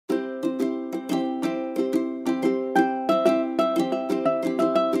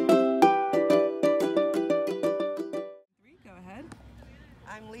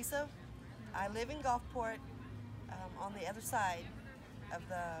Gulfport, on the other side of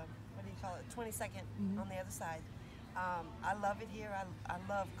the, what do you call it, 22nd, on the other side. I love it here. I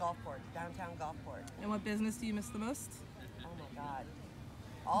love Gulfport, downtown Gulfport. And what business do you miss the most? Oh my God,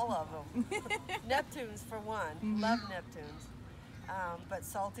 all of them. Neptune's for one. Love Neptune's. But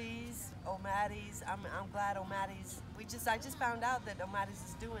Salty's, O'Matty's. I'm glad O'Matty's. I just found out that O'Matty's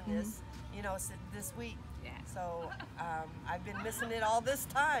is doing this, this week. Yeah. So I've been missing it all this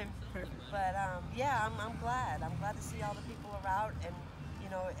time. Perfect. But yeah, I'm glad. I'm glad to see all the people are out, and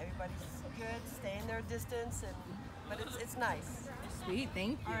everybody's good, staying their distance, but it's nice. Sweet,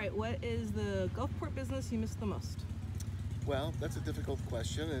 thank you. All right, what is the Gulfport business you miss the most? Well, that's a difficult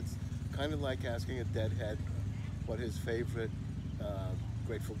question. It's kind of like asking a deadhead what his favorite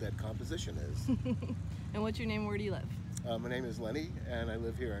Grateful Dead composition is. And what's your name? Where do you live? My name is Lenny, and I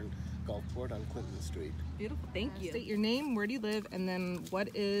live here in Gulfport on Clinton Street. Beautiful, thank you. State your name, where do you live, and then what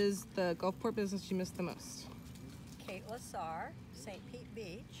is the Gulfport business you miss the most? Kate Lassar, St. Pete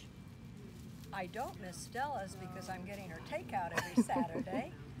Beach. I don't miss Stella's because I'm getting her takeout every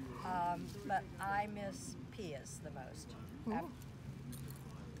Saturday, but I miss Pia's the most.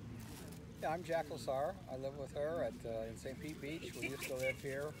 Yeah, I'm Jack Lassar. I live with her in St. Pete Beach. We used to live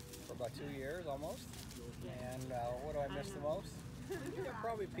here for about 2 years almost. And what do I miss the most? Yeah,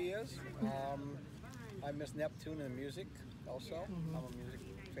 probably Pia's. I miss Neptune and the music also. I'm a music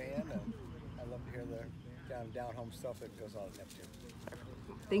fan, and I love to hear the down home stuff that goes on at Neptune.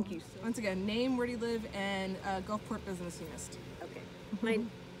 Thank you. Once again, name, where do you live, and Gulfport business you missed. Okay.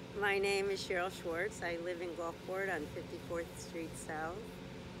 My name is Cheryl Schwartz. I live in Gulfport on 54th Street South.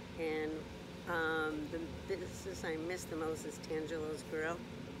 And the business I miss the most is Tangelo's Grill.